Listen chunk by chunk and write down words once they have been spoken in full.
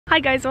Hi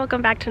guys,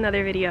 welcome back to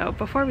another video.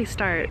 Before we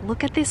start,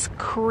 look at this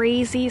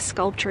crazy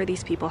sculpture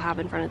these people have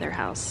in front of their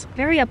house.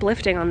 Very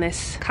uplifting on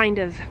this kind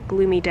of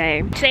gloomy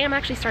day. Today I'm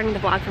actually starting the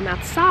vlog from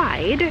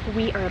outside.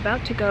 We are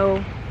about to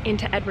go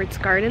into Edwards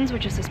Gardens,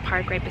 which is this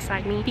park right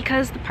beside me,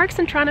 because the parks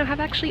in Toronto have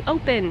actually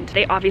opened.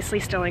 They obviously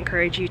still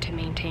encourage you to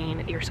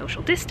maintain your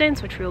social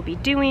distance, which we'll be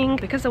doing.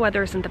 Because the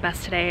weather isn't the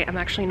best today, I'm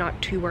actually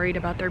not too worried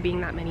about there being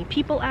that many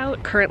people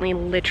out. Currently,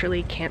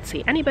 literally can't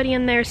see anybody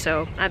in there,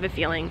 so I have a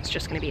feeling it's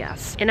just gonna be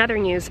us. In other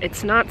news,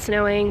 it's not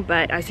snowing,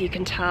 but as you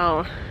can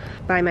tell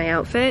by my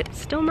outfit,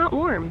 it's still not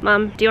warm.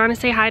 Mom, do you want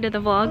to say hi to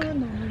the vlog?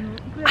 No.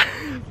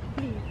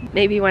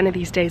 Maybe one of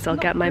these days I'll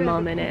get my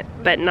mom in it,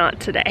 but not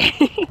today.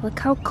 Look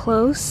how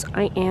close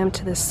I am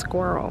to this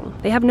squirrel.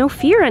 They have no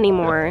fear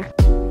anymore.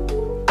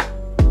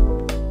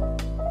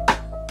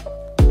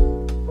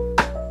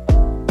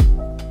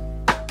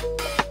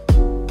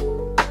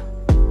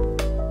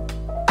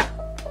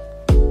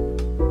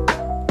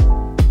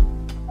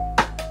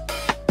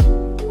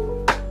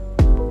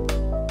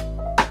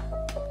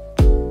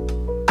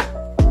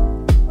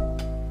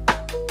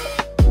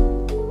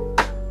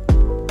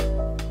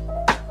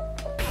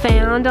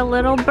 Found a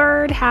little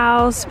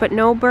birdhouse, but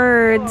no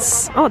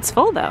birds. Oh, it's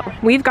full though.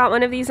 We've got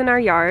one of these in our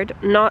yard.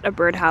 Not a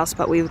birdhouse,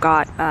 but we've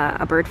got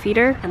a bird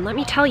feeder. And let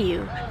me tell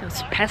you,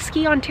 those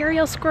pesky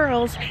Ontario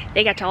squirrels,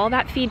 they get to all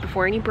that feed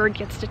before any bird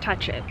gets to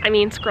touch it. I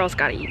mean, squirrels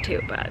gotta eat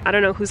too, but I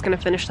don't know who's gonna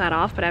finish that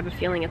off, but I have a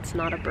feeling it's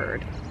not a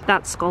bird.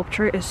 That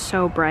sculpture is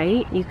so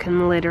bright, you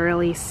can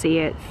literally see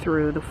it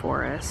through the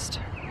forest.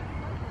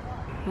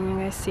 Can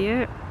you guys see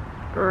it?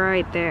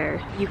 Right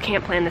there. You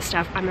can't plan this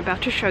stuff. I'm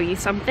about to show you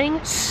something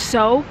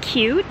so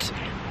cute.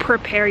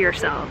 Prepare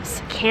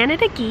yourselves.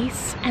 Canada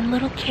geese and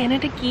little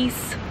Canada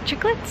geese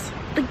chicklets.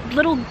 The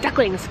little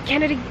ducklings,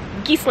 Canada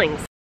geeselings.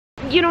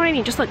 You know what I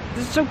mean? Just look,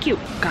 this is so cute.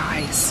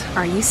 Guys,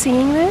 are you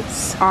seeing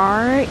this?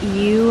 Are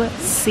you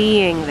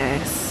seeing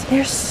this?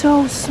 They're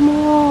so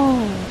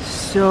small.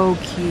 So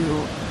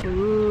cute.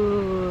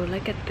 Ooh,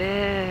 look at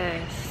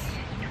this.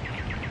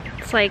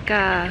 It's like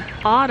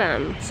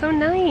autumn. So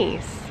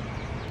nice.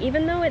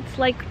 Even though it's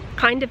like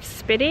kind of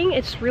spitting,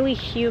 it's really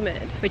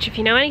humid. Which if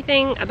you know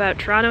anything about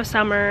Toronto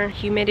summer,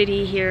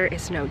 humidity here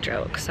is no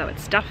joke. So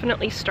it's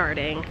definitely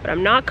starting. But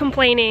I'm not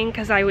complaining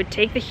because I would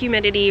take the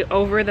humidity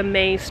over the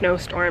May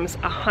snowstorms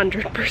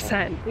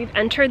 100%. We've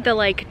entered the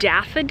like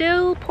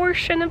daffodil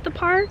portion of the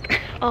park.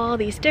 All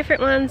these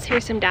different ones.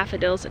 Here's some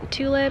daffodils and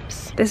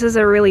tulips. This is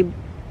a really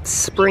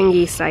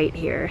springy site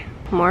here.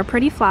 More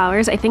pretty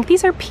flowers. I think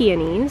these are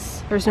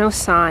peonies. There's no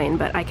sign,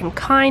 but I can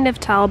kind of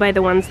tell by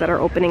the ones that are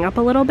opening up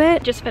a little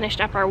bit. Just finished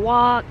up our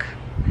walk.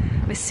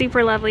 It was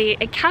super lovely.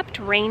 It kept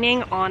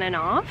raining on and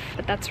off,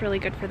 but that's really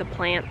good for the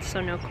plants,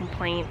 so no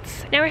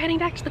complaints. Now we're heading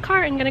back to the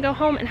car and gonna go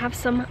home and have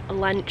some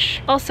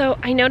lunch. Also,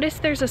 I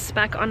noticed there's a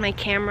speck on my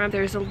camera.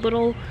 There's a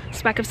little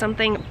speck of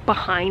something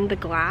behind the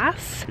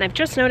glass, and I've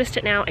just noticed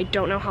it now. I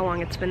don't know how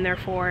long it's been there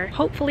for.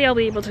 Hopefully I'll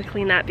be able to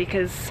clean that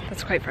because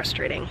that's quite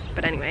frustrating.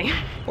 But anyway,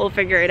 we'll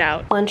figure it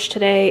out. Lunch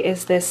today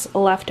is this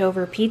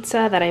leftover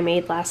pizza that I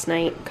made last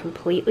night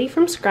completely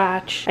from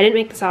scratch. I didn't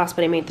make the sauce,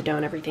 but I made the dough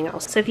and everything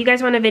else. So if you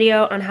guys want a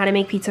video on how to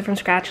make pizza from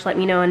scratch, let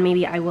me know and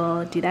maybe I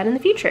will do that in the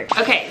future.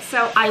 Okay,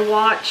 so I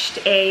watched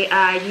a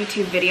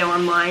YouTube video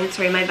online.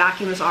 Sorry, my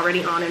vacuum is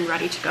already on and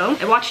ready to go.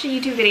 I watched a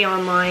YouTube video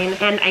online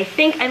and I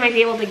think I might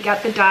be able to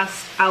get the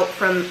dust out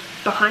from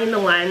behind the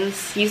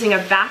lens using a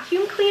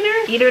vacuum cleaner.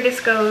 Either this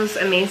goes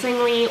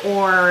amazingly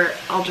or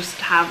I'll just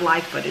have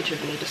live footage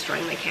of me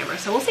destroying my camera,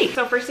 so we'll see.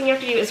 So first thing you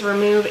have to do is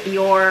remove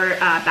your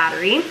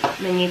battery,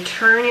 and then you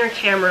turn your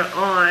camera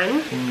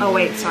on. Oh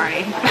wait,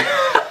 sorry.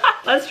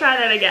 Let's try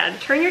that again.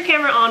 Turn your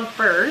camera on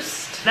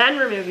first, then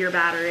remove your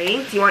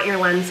battery. So you want your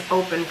lens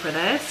open for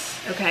this.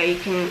 Okay, you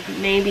can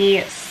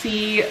maybe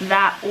see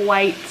that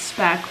white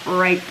speck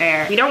right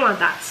there. You don't want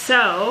that.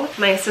 So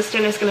my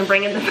assistant is gonna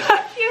bring in the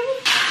vacuum.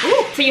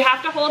 Ooh. So you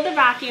have to hold the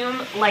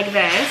vacuum like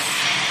this,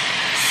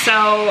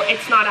 so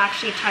it's not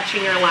actually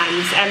touching your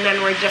lens, and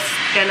then we're just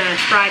gonna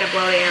try to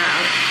blow the air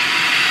out.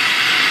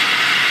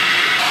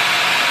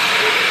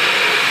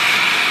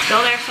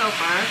 Still there so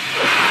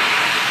far.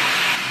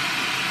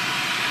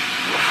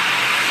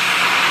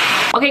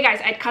 Okay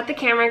guys, I'd cut the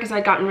camera because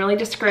I'd gotten really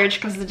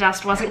discouraged because the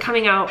dust wasn't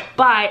coming out,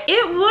 but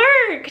it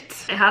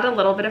worked! I had a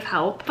little bit of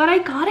help, but I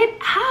got it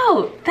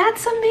out!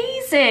 That's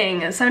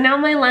amazing! So now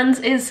my lens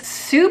is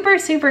super,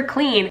 super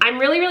clean. I'm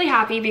really, really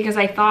happy because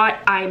I thought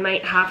I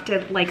might have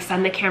to like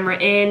send the camera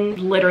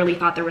in. Literally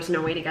thought there was no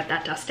way to get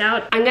that dust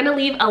out. I'm gonna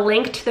leave a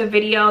link to the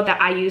video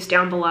that I used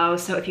down below,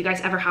 so if you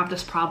guys ever have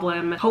this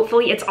problem,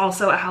 hopefully it's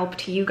also a help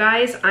to you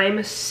guys.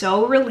 I'm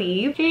so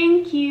relieved.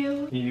 Thank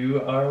you.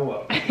 You are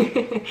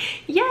welcome.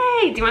 Yay!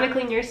 Do you want to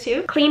clean yours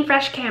too? Clean,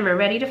 fresh camera,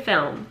 ready to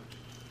film.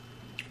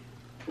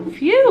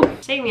 Phew!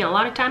 Saved me a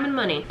lot of time and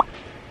money.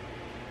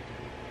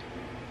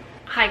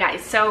 Hi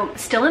guys, so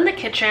still in the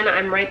kitchen.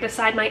 I'm right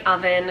beside my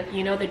oven.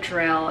 You know the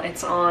drill.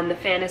 It's on, the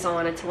fan is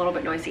on, it's a little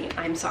bit noisy.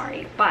 I'm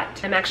sorry, but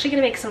I'm actually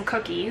gonna make some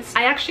cookies.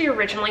 I actually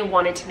originally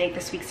wanted to make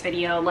this week's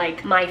video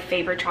like my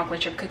favorite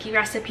chocolate chip cookie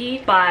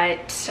recipe,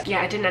 but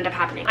yeah, it didn't end up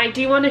happening. I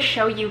do want to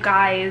show you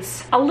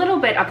guys a little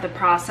bit of the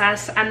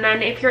process, and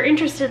then if you're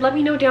interested, let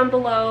me know down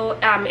below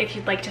if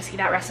you'd like to see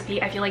that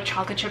recipe. I feel like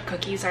chocolate chip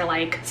cookies are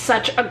like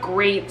such a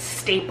great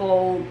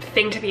staple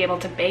thing to be able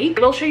to bake.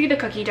 I will show you the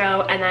cookie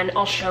dough, and then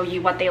I'll show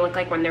you what they look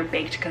like when they're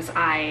baked, because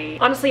I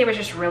was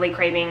just really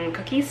craving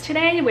cookies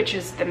today, which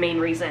is the main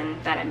reason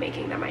that I'm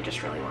making them. I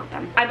just really want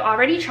them. I've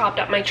already chopped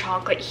up my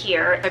chocolate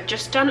here. I've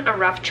just done a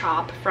rough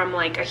chop from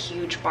like a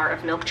huge bar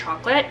of milk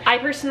chocolate. I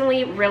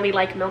personally really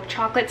like milk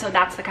chocolate, so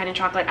that's the kind of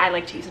chocolate I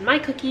like to use in my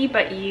cookie,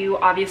 but you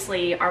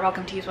obviously are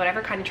welcome to use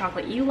whatever kind of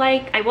chocolate you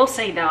like. I will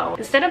say though,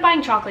 instead of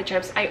buying chocolate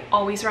chips, I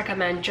always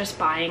recommend just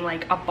buying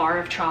like a bar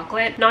of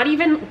chocolate, not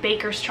even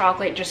baker's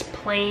chocolate, just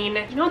plain.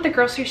 You know at the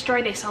grocery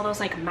store they sell those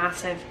like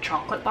massive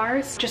chocolate bars?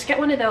 Just get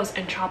one of those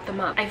and chop them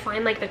up. I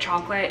find like the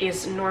chocolate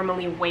is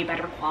normally way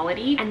better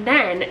quality, and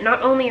then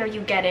not only are you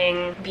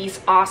getting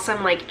these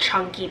awesome like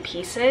chunky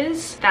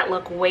pieces that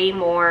look way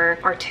more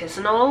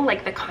artisanal,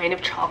 like the kind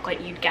of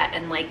chocolate you'd get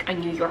in like a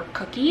New York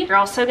cookie, you're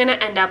also gonna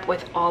end up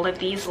with all of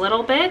these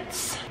little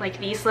bits, like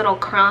these little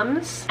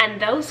crumbs,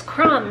 and those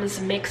crumbs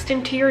mixed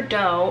into your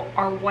dough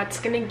are what's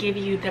gonna give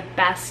you the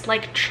best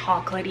like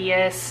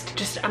chocolatiest,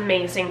 just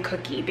amazing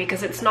cookie,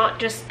 because it's not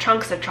just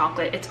chunks of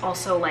chocolate, it's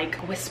also like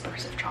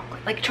whispers of chocolate,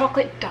 like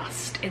chocolate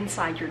dust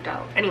inside your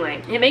dough.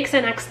 Anyway, it makes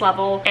the next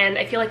level, and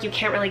I feel like you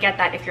can't really get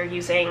that if you're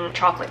using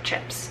chocolate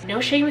chips.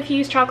 No shame if you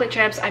use chocolate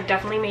chips. I've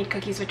definitely made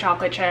cookies with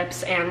chocolate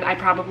chips, and I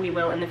probably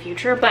will in the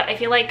future, but I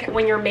feel like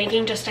when you're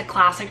making just a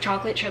classic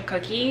chocolate chip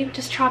cookie,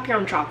 just chop your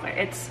own chocolate.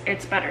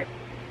 It's better.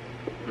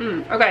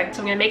 Okay, so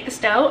I'm gonna make this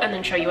dough and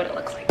then show you what it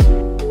looks like.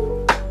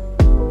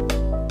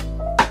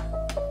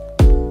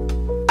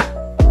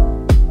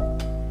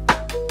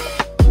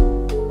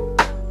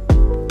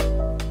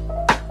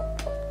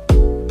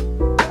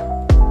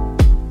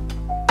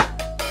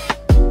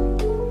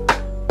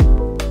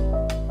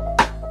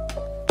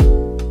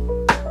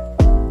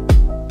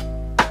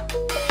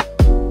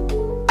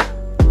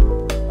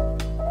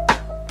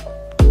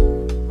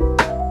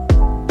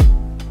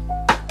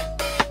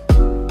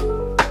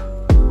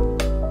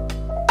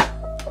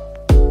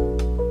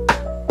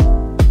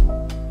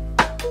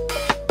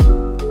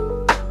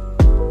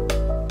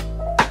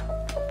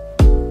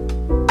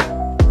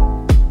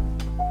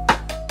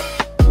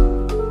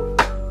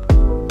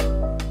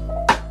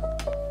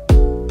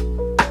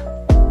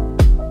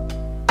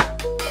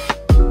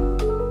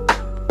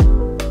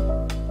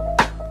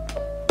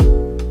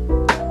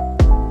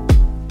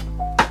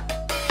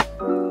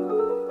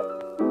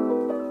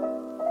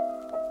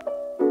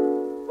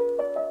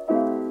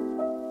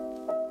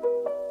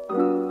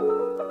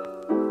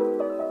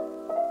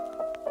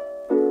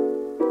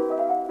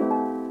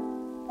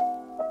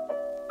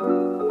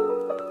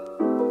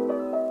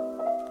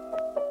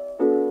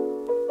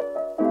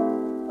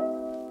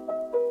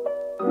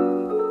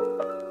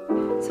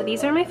 So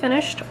these are my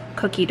finished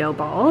cookie dough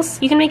balls.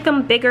 You can make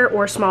them bigger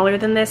or smaller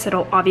than this.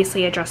 It'll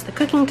obviously adjust the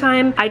cooking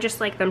time. I just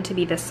like them to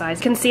be this size.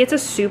 You can see it's a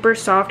super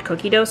soft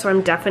cookie dough, so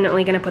I'm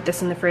definitely gonna put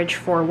this in the fridge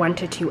for 1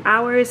 to 2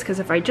 hours, because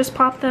if I just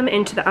pop them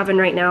into the oven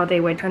right now,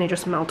 they would kind of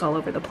just melt all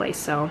over the place.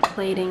 So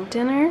plating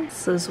dinner.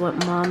 This is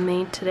what mom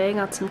made today.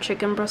 Got some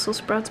chicken, Brussels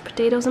sprouts,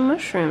 potatoes, and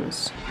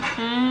mushrooms.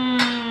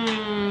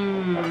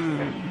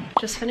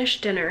 Just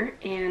finished dinner,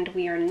 and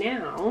we are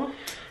now,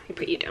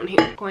 put you down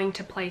here, going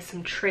to play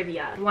some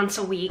trivia. Once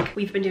a week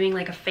we've been doing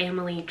like a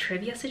family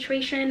trivia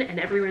situation, and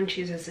everyone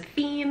chooses a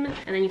theme,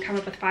 and then you come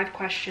up with 5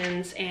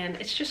 questions, and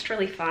it's just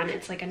really fun.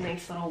 It's like a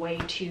nice little way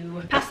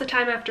to pass the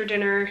time after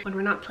dinner when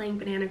we're not playing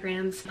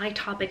bananagrams. My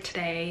topic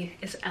today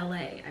is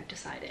LA. I've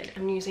decided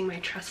I'm using my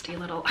trusty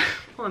little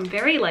oh, I'm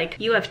very like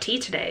U of T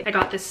today. I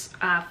got this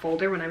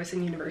folder when I was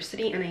in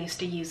university, and I used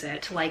to use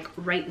it to like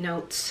write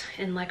notes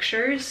in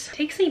lectures.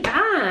 Takes me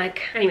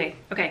back. Anyway,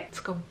 okay, let's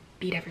go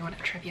beat everyone at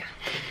trivia.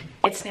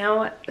 It's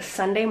now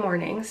Sunday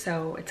morning,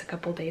 so it's a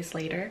couple days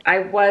later. I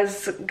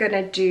was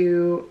gonna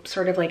do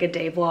sort of like a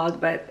day vlog,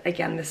 but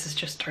again, this has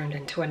just turned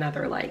into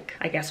another like,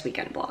 I guess,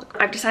 weekend vlog.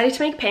 I've decided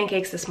to make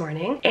pancakes this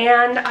morning,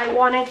 and I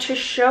wanted to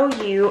show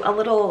you a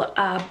little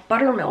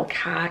buttermilk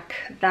hack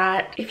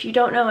that, if you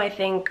don't know, I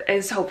think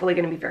is hopefully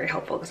gonna be very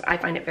helpful, because I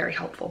find it very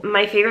helpful.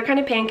 My favorite kind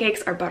of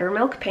pancakes are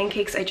buttermilk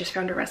pancakes. I just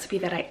found a recipe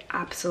that I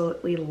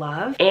absolutely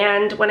love,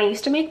 and when I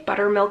used to make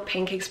buttermilk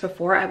pancakes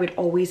before, I would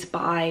always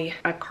buy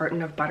a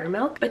carton of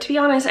buttermilk. But to be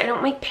honest, I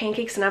don't make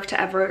pancakes enough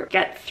to ever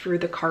get through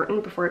the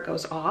carton before it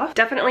goes off.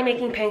 Definitely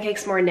making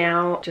pancakes more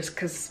now, just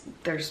because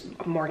there's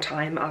more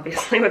time,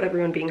 obviously, with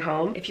everyone being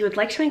home. If you would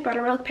like to make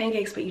buttermilk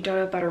pancakes but you don't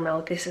have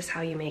buttermilk, this is how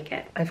you make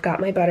it. I've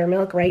got my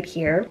buttermilk right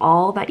here.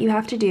 All that you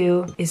have to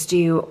do is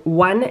do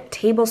 1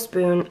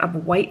 tablespoon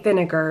of white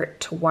vinegar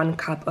to 1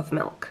 cup of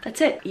milk.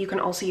 That's it. You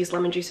can also use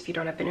lemon juice if you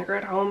don't have vinegar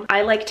at home.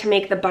 I like to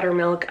make the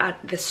buttermilk at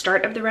the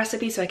start of the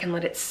recipe so I can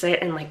let it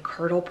sit and like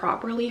curdle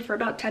properly me for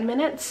about 10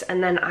 minutes,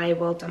 and then I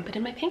will dump it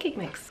in my pancake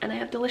mix. And I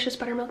have delicious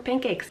buttermilk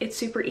pancakes. It's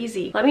super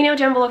easy. Let me know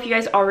down below if you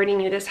guys already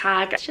knew this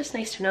hack. It's just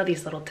nice to know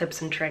these little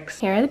tips and tricks.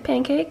 Here are the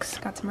pancakes.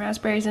 Got some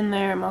raspberries in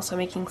there. I'm also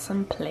making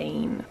some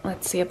plain.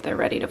 Let's see if they're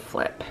ready to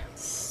flip.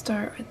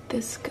 Start with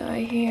this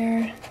guy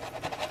here.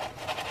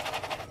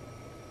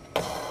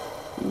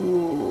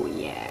 Ooh,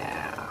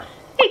 yeah.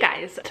 Hey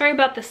guys, sorry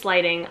about this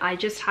lighting. I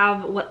just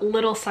have what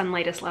little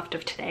sunlight is left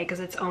of today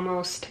because it's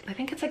almost, I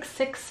think it's like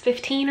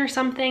 6:15 or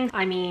something.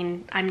 I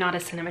mean, I'm not a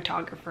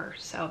cinematographer,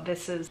 so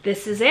this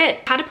is it.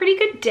 Had a pretty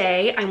good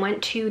day. I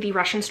went to the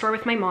Russian store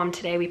with my mom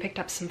today. We picked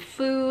up some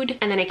food,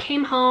 and then I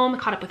came home,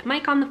 caught up with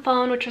Mike on the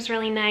phone, which was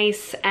really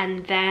nice,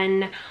 and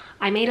then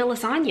I made a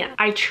lasagna.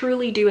 I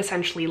truly do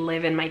essentially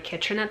live in my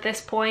kitchen at this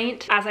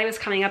point. As I was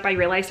coming up, I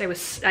realized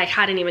I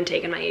hadn't even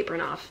taken my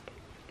apron off.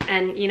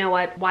 And you know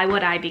what? Why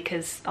would I?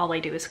 Because all I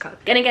do is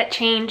cook. Gonna get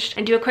changed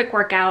and do a quick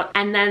workout,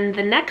 and then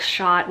the next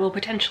shot will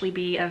potentially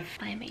be of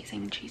my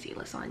amazing cheesy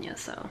lasagna,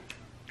 so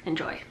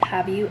enjoy.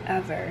 Have you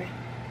ever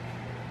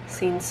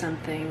seen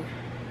something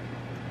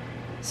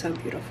so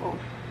beautiful?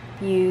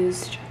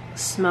 Used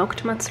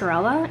smoked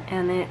mozzarella,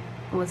 and it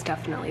was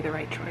definitely the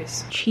right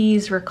choice.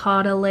 Cheese,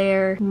 ricotta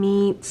layer,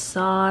 meat,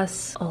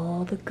 sauce,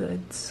 all the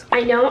goods.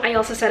 I know I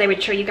also said I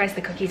would show you guys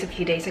the cookies a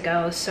few days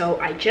ago, so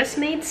I just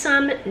made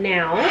some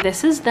now.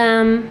 This is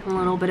them. A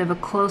little bit of a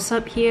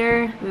close-up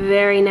here.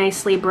 Very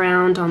nicely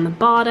browned on the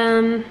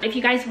bottom. If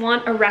you guys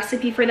want a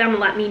recipe for them,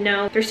 let me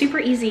know. They're super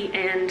easy,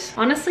 and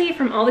honestly,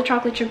 from all the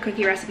chocolate chip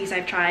cookie recipes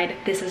I've tried,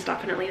 this is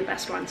definitely the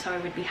best one, so I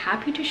would be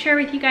happy to share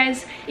with you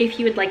guys if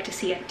you would like to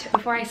see it.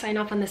 Before I sign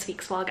off on this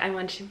week's vlog, I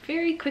want to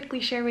very quickly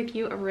share with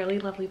you a really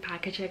lovely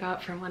package I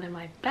got from one of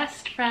my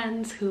best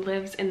friends who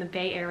lives in the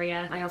Bay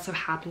Area. I also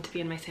happen to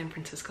be in my San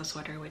Francisco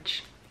sweater,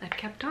 which I've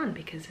kept on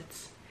because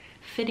it's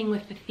fitting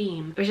with the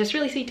theme. It was just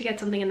really sweet to get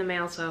something in the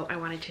mail, so I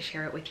wanted to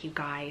share it with you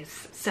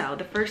guys. So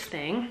the first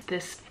thing,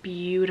 this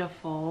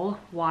beautiful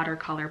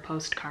watercolor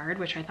postcard,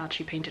 which I thought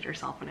she painted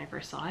herself when I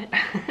first saw it.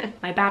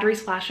 My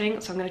battery's flashing,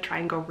 so I'm gonna try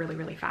and go really,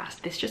 really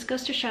fast. This just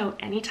goes to show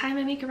anytime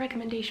I make a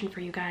recommendation for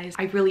you guys,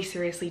 I really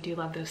seriously do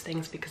love those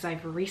things because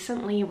I've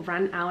recently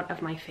run out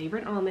of my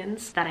favorite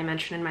almonds that I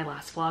mentioned in my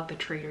last vlog, the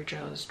Trader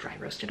Joe's dry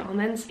roasted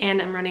almonds, and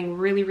I'm running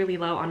really, really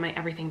low on my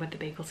everything but the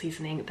bagel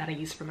seasoning that I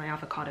use for my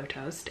avocado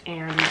toast,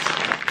 and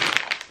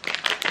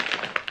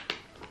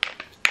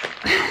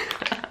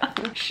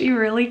she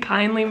really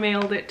kindly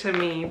mailed it to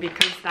me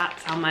because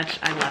that's how much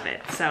I love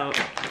it. So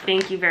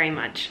thank you very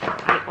much.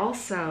 I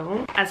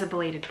also, as a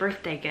belated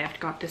birthday gift,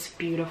 got this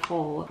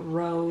beautiful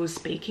rose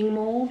baking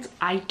mold.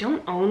 I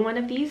don't own one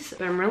of these,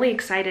 but I'm really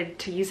excited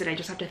to use it. I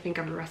just have to think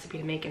of a recipe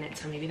to make in it,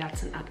 so maybe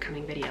that's an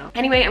upcoming video.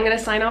 Anyway, I'm gonna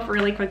sign off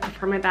really quick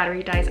before my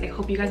battery dies. I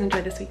hope you guys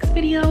enjoyed this week's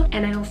video,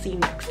 and I will see you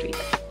next week.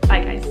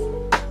 Bye guys.